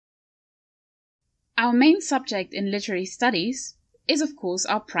Our main subject in literary studies is, of course,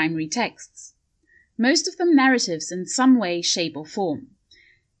 our primary texts. Most of them narratives in some way, shape, or form.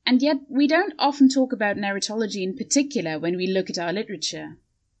 And yet, we don't often talk about narratology in particular when we look at our literature.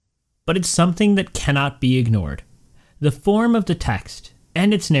 But it's something that cannot be ignored. The form of the text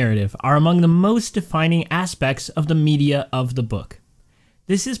and its narrative are among the most defining aspects of the media of the book.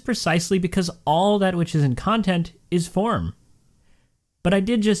 This is precisely because all that which is in content is form. But I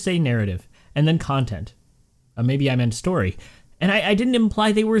did just say narrative, and then content. Maybe I meant story. And I didn't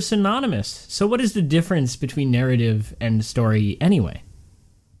imply they were synonymous. So what is the difference between narrative and story anyway?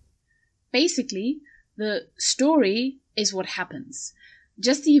 Basically, the story is what happens.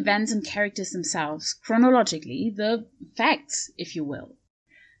 Just the events and characters themselves, chronologically, the facts, if you will.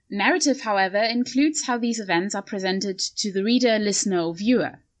 Narrative, however, includes how these events are presented to the reader, listener, or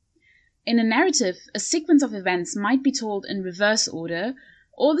viewer. In a narrative, a sequence of events might be told in reverse order,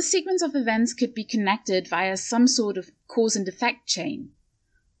 or the sequence of events could be connected via some sort of cause and effect chain.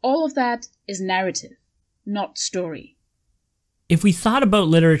 All of that is narrative, not story. If we thought about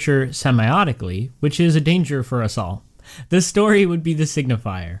literature semiotically, which is a danger for us all, the story would be the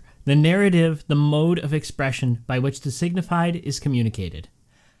signifier, the narrative, the mode of expression by which the signified is communicated.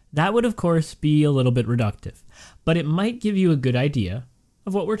 That would, of course, be a little bit reductive, but it might give you a good idea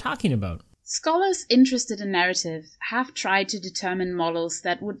of what we're talking about. Scholars interested in narrative have tried to determine models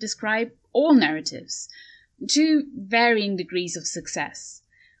that would describe all narratives, to varying degrees of success.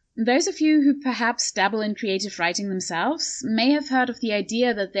 Those of you who perhaps dabble in creative writing themselves may have heard of the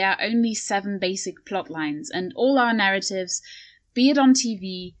idea that there are only 7 basic plot lines, and all our narratives, be it on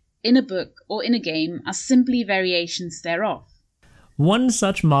TV, in a book, or in a game, are simply variations thereof. One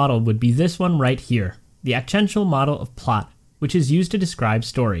such model would be this one right here, the accentual model of plot, which is used to describe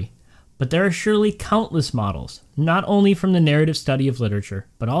story. But there are surely countless models, not only from the narrative study of literature,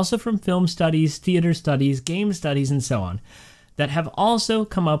 but also from film studies, theater studies, game studies, and so on, that have also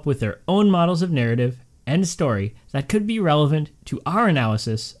come up with their own models of narrative and story that could be relevant to our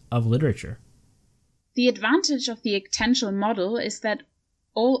analysis of literature. The advantage of the accentual model is that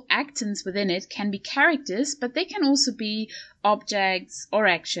all actants within it can be characters, but they can also be objects or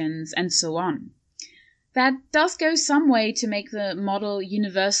actions, and so on. That does go some way to make the model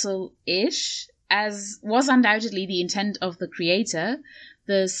universal-ish, as was undoubtedly the intent of the creator,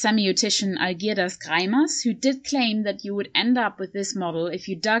 the semiotician Algirdas Greimas, who did claim that you would end up with this model if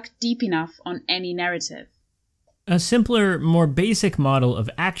you dug deep enough on any narrative. A simpler, more basic model of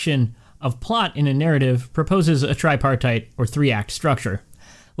action, of plot in a narrative, proposes a tripartite or 3-act structure.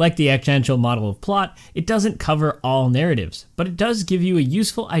 Like the accentual model of plot, it doesn't cover all narratives, but it does give you a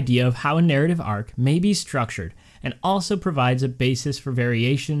useful idea of how a narrative arc may be structured, and also provides a basis for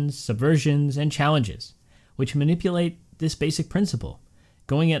variations, subversions, and challenges, which manipulate this basic principle,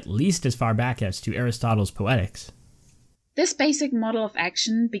 going at least as far back as to Aristotle's Poetics. This basic model of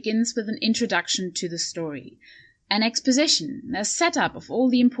action begins with an introduction to the story, an exposition, a setup of all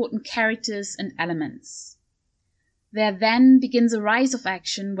the important characters and elements. There then begins a rise of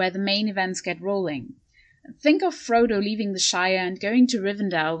action where the main events get rolling. Think of Frodo leaving the Shire and going to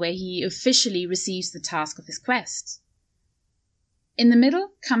Rivendell, where he officially receives the task of his quest. In the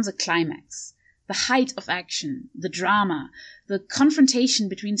middle comes a climax, the height of action, the drama, the confrontation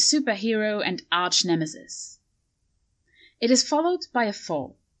between superhero and arch-nemesis. It is followed by a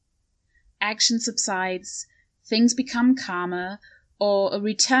fall. Action subsides, things become calmer, or a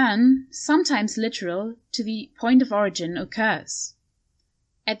return, sometimes literal, to the point of origin occurs.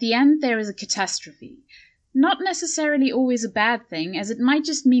 At the end there is a catastrophe, not necessarily always a bad thing, as it might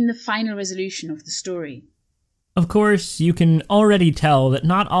just mean the final resolution of the story. Of course, you can already tell that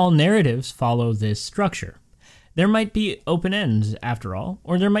not all narratives follow this structure. There might be open ends, after all,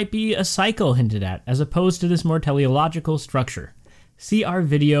 or there might be a cycle hinted at, as opposed to this more teleological structure. See our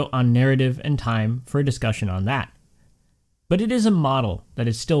video on narrative and time for a discussion on that. But it is a model that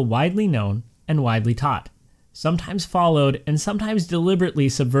is still widely known and widely taught, sometimes followed and sometimes deliberately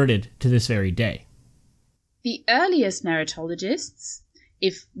subverted to this very day. The earliest narratologists,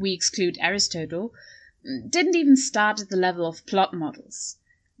 if we exclude Aristotle, didn't even start at the level of plot models.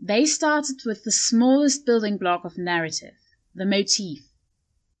 They started with the smallest building block of narrative, the motif.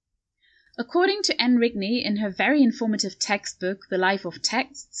 According to Anne Rigney in her very informative textbook, The Life of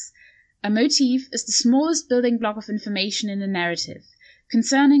Texts, a motif is the smallest building block of information in a narrative,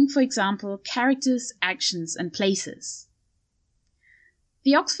 concerning, for example, characters, actions, and places.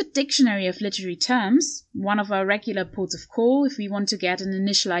 The Oxford Dictionary of Literary Terms, one of our regular ports of call if we want to get an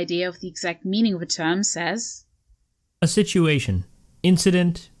initial idea of the exact meaning of a term, says, a situation,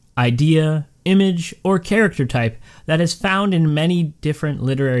 incident, idea, image, or character type that is found in many different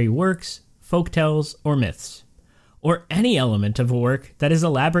literary works, folktales, or myths, or any element of a work that is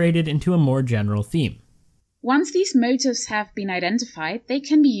elaborated into a more general theme. Once these motives have been identified, they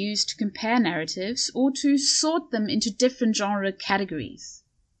can be used to compare narratives or to sort them into different genre categories.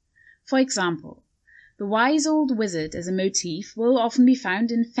 For example, the wise old wizard as a motif will often be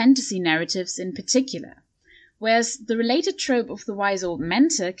found in fantasy narratives in particular, whereas the related trope of the wise old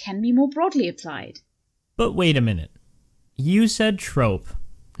mentor can be more broadly applied. But wait a minute. You said trope,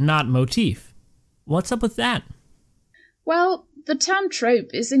 not motif. What's up with that? Well, the term trope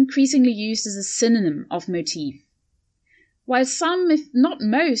is increasingly used as a synonym of motif. While some, if not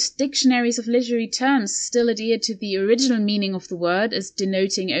most, dictionaries of literary terms still adhere to the original meaning of the word as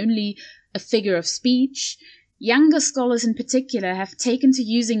denoting only a figure of speech, younger scholars in particular have taken to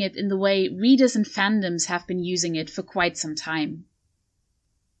using it in the way readers and fandoms have been using it for quite some time.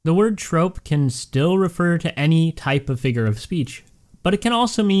 The word trope can still refer to any type of figure of speech, but it can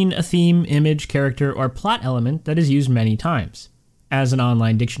also mean a theme, image, character, or plot element that is used many times, as an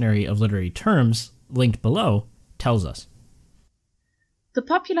online dictionary of literary terms, linked below, tells us. The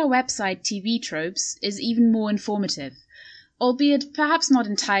popular website TV Tropes is even more informative, albeit perhaps not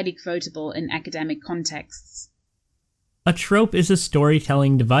entirely quotable in academic contexts. A trope is a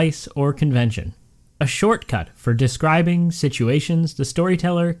storytelling device or convention, a shortcut for describing situations the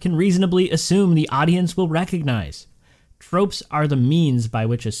storyteller can reasonably assume the audience will recognize. Tropes are the means by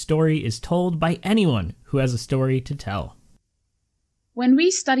which a story is told by anyone who has a story to tell. When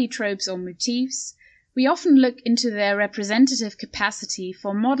we study tropes or motifs, we often look into their representative capacity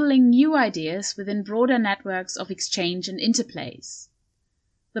for modeling new ideas within broader networks of exchange and interplays.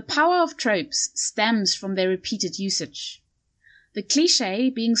 The power of tropes stems from their repeated usage. The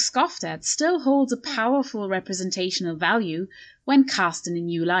cliché, being scoffed at, still holds a powerful representational value when cast in a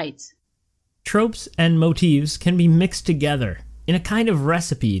new light. Tropes and motifs can be mixed together in a kind of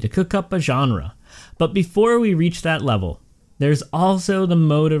recipe to cook up a genre, but before we reach that level, there's also the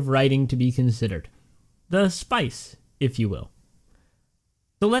mode of writing to be considered. The spice, if you will.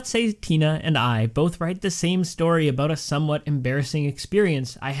 So let's say Tina and I both write the same story about a somewhat embarrassing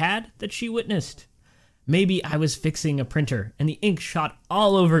experience I had that she witnessed. Maybe I was fixing a printer and the ink shot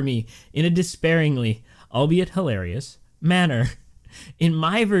all over me in a despairingly, albeit hilarious, manner. In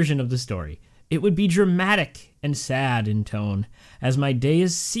my version of the story, it would be dramatic and sad in tone, as my day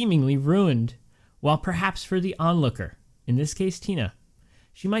is seemingly ruined, while perhaps for the onlooker, in this case Tina,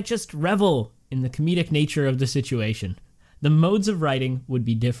 she might just revel in the comedic nature of the situation. The modes of writing would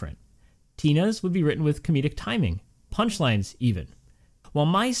be different. Tina's would be written with comedic timing, punchlines even, while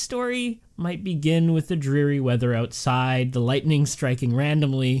my story might begin with the dreary weather outside, the lightning striking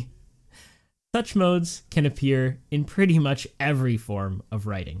randomly. Such modes can appear in pretty much every form of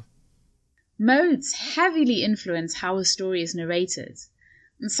writing. Modes heavily influence how a story is narrated,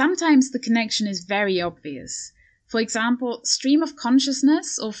 and sometimes the connection is very obvious. For example, stream of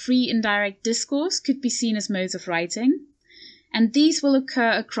consciousness or free indirect discourse could be seen as modes of writing, and these will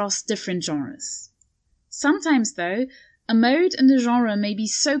occur across different genres. Sometimes, though, a mode and a genre may be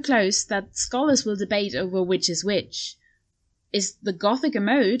so close that scholars will debate over which is which. Is the Gothic a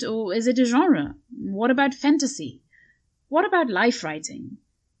mode, or is it a genre? What about fantasy? What about life writing?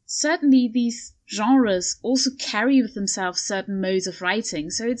 Certainly, these genres also carry with themselves certain modes of writing,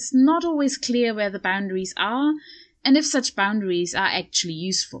 so it's not always clear where the boundaries are, and if such boundaries are actually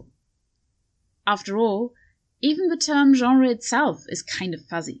useful. After all, even the term genre itself is kind of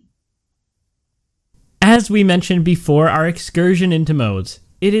fuzzy. As we mentioned before our excursion into modes,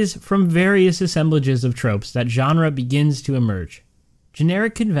 it is from various assemblages of tropes that genre begins to emerge.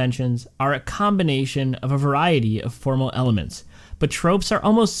 Generic conventions are a combination of a variety of formal elements, but tropes are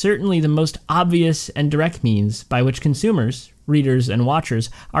almost certainly the most obvious and direct means by which consumers, readers, and watchers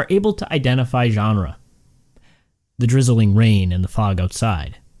are able to identify genre. The drizzling rain and the fog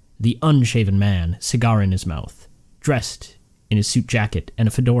outside, the unshaven man, cigar in his mouth, dressed in his suit jacket and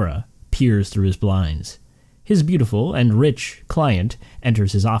a fedora, peers through his blinds. His beautiful and rich client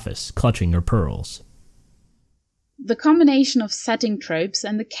enters his office, clutching her pearls. The combination of setting tropes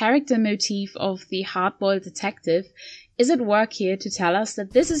and the character motif of the hard-boiled detective is at work here to tell us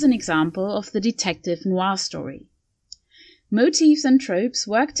that this is an example of the detective noir story. Motifs and tropes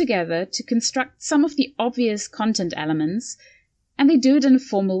work together to construct some of the obvious content elements, and they do it in a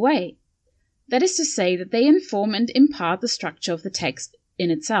formal way. That is to say that they inform and impart the structure of the text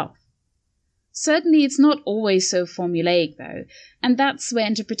in itself. Certainly it's not always so formulaic though, and that's where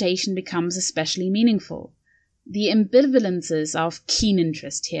interpretation becomes especially meaningful. The ambivalences are of keen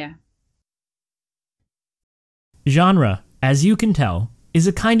interest here. Genre, as you can tell, is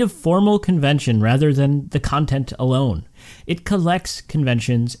a kind of formal convention rather than the content alone. It collects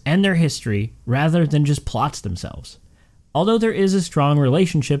conventions and their history rather than just plots themselves, although there is a strong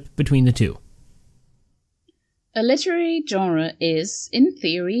relationship between the two. A literary genre is, in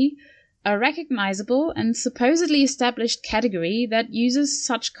theory, a recognizable and supposedly established category that uses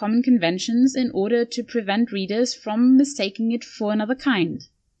such common conventions in order to prevent readers from mistaking it for another kind.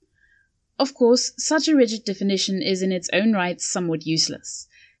 Of course, such a rigid definition is in its own right somewhat useless.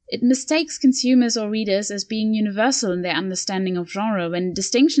 It mistakes consumers or readers as being universal in their understanding of genre when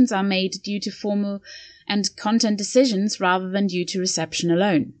distinctions are made due to formal and content decisions rather than due to reception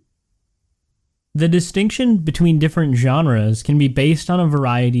alone. The distinction between different genres can be based on a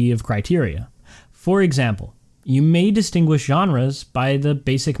variety of criteria. For example, you may distinguish genres by the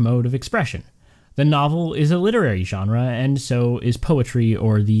basic mode of expression. The novel is a literary genre, and so is poetry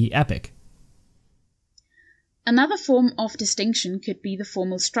or the epic. Another form of distinction could be the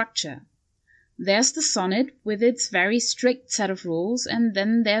formal structure. There's the sonnet with its very strict set of rules, and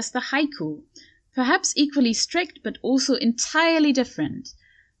then there's the haiku, perhaps equally strict but also entirely different.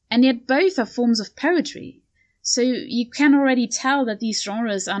 And yet both are forms of poetry, so you can already tell that these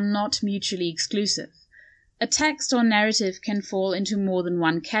genres are not mutually exclusive. A text or narrative can fall into more than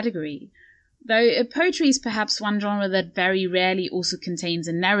one category, though poetry is perhaps one genre that very rarely also contains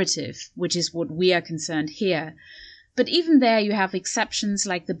a narrative, which is what we are concerned here. But even there you have exceptions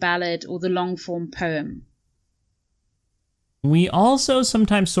like the ballad or the long-form poem. We also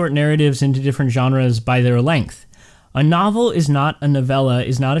sometimes sort narratives into different genres by their length. A novel is not a novella,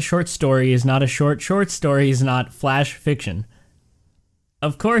 is not a short story, is not a short story, is not flash fiction.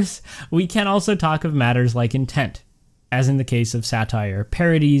 Of course, we can also talk of matters like intent, as in the case of satire,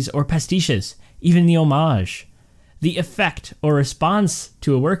 parodies, or pastiches, even the homage. The effect or response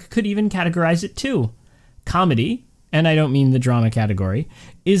to a work could even categorize it too. Comedy, and I don't mean the drama category,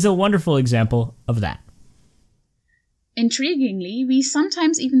 is a wonderful example of that. Intriguingly, we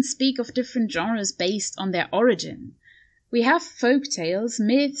sometimes even speak of different genres based on their origin. We have folk tales,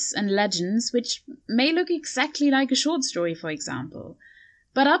 myths, and legends which may look exactly like a short story, for example,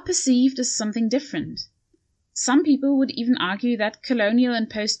 but are perceived as something different. Some people would even argue that colonial and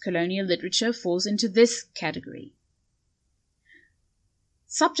post-colonial literature falls into this category.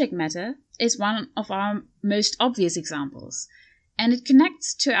 Subject matter is one of our most obvious examples, and it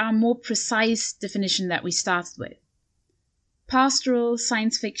connects to our more precise definition that we started with. Pastoral,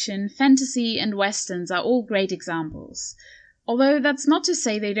 science fiction, fantasy, and westerns are all great examples, although that's not to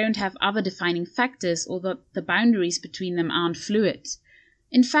say they don't have other defining factors or that the boundaries between them aren't fluid.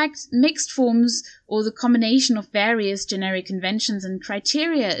 In fact, mixed forms or the combination of various generic conventions and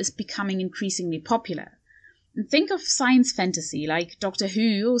criteria is becoming increasingly popular. And think of science fantasy like Doctor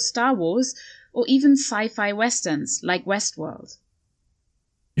Who or Star Wars, or even sci-fi westerns like Westworld.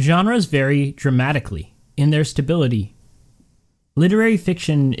 Genres vary dramatically in their stability. Literary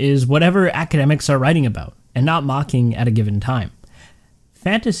fiction is whatever academics are writing about, and not mocking at a given time.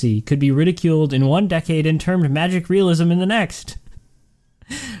 Fantasy could be ridiculed in one decade and termed magic realism in the next.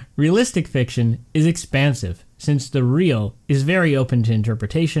 Realistic fiction is expansive, since the real is very open to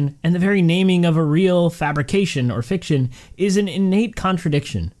interpretation, and the very naming of a real fabrication or fiction is an innate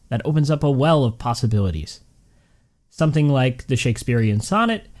contradiction that opens up a well of possibilities. Something like the Shakespearean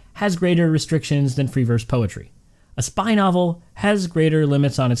sonnet has greater restrictions than free verse poetry. A spy novel has greater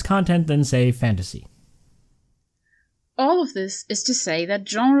limits on its content than, say, fantasy. All of this is to say that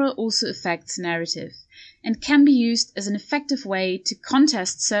genre also affects narrative, and can be used as an effective way to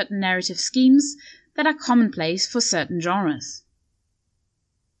contest certain narrative schemes that are commonplace for certain genres.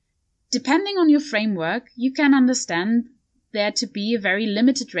 Depending on your framework, you can understand there to be a very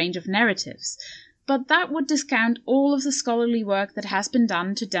limited range of narratives, but that would discount all of the scholarly work that has been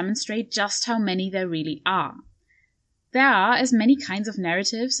done to demonstrate just how many there really are. There are as many kinds of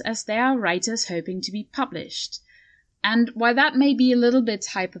narratives as there are writers hoping to be published. And while that may be a little bit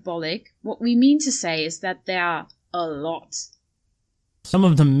hyperbolic, what we mean to say is that there are a lot. Some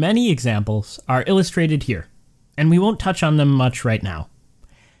of the many examples are illustrated here, and we won't touch on them much right now.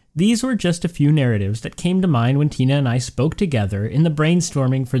 These were just a few narratives that came to mind when Tina and I spoke together in the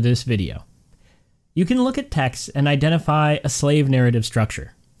brainstorming for this video. You can look at texts and identify a slave narrative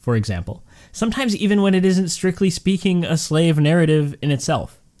structure, for example, sometimes even when it isn't strictly speaking a slave narrative in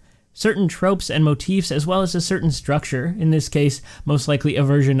itself. Certain tropes and motifs, as well as a certain structure, in this case most likely a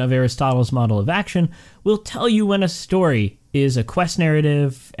version of Aristotle's model of action, will tell you when a story is a quest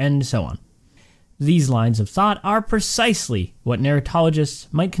narrative, and so on. These lines of thought are precisely what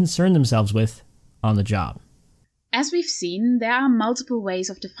narratologists might concern themselves with on the job. As we've seen, there are multiple ways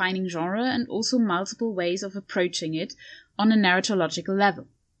of defining genre and also multiple ways of approaching it, on a narratological level.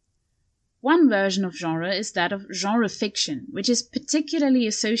 One version of genre is that of genre fiction, which is particularly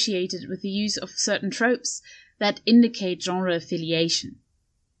associated with the use of certain tropes that indicate genre affiliation.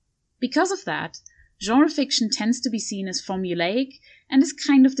 Because of that, genre fiction tends to be seen as formulaic and is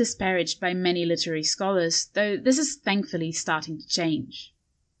kind of disparaged by many literary scholars, though this is thankfully starting to change.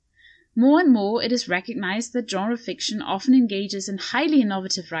 More and more, it is recognized that genre fiction often engages in highly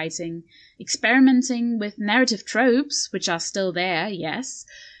innovative writing, experimenting with narrative tropes, which are still there, yes,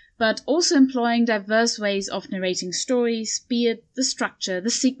 but also employing diverse ways of narrating stories, be it the structure, the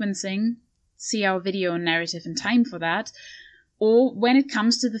sequencing, see our video on narrative and time for that, or when it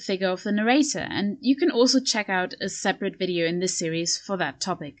comes to the figure of the narrator, and you can also check out a separate video in this series for that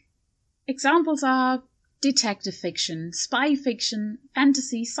topic. Examples are detective fiction, spy fiction,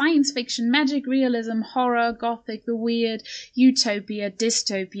 fantasy, science fiction, magic realism, horror, gothic, the weird, utopia,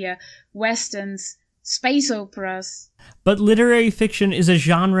 dystopia, westerns, space operas. But literary fiction is a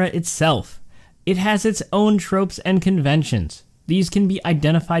genre itself. It has its own tropes and conventions. These can be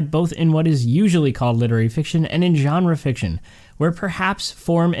identified both in what is usually called literary fiction and in genre fiction, where perhaps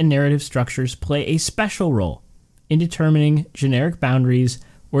form and narrative structures play a special role in determining generic boundaries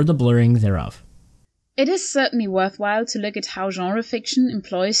or the blurring thereof. It is certainly worthwhile to look at how genre fiction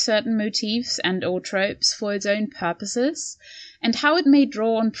employs certain motifs and/or tropes for its own purposes, and how it may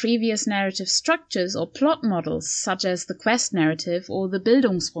draw on previous narrative structures or plot models, such as the quest narrative or the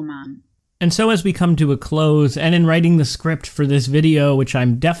Bildungsroman. And so as we come to a close, and in writing the script for this video, which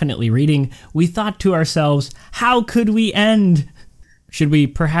I'm definitely reading, we thought to ourselves, how could we end? Should we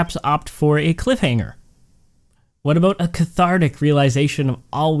perhaps opt for a cliffhanger? What about a cathartic realization of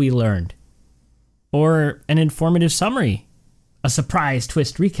all we learned? Or an informative summary? A surprise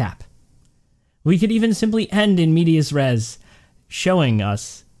twist recap? We could even simply end in medias res, showing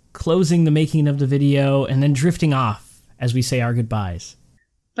us closing the making of the video and then drifting off as we say our goodbyes.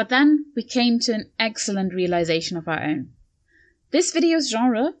 But then we came to an excellent realization of our own. This video's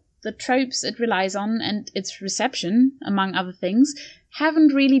genre, the tropes it relies on, and its reception, among other things,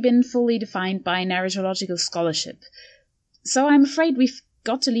 haven't really been fully defined by narratological scholarship. So I'm afraid we've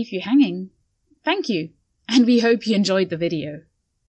got to leave you hanging. Thank you, and we hope you enjoyed the video.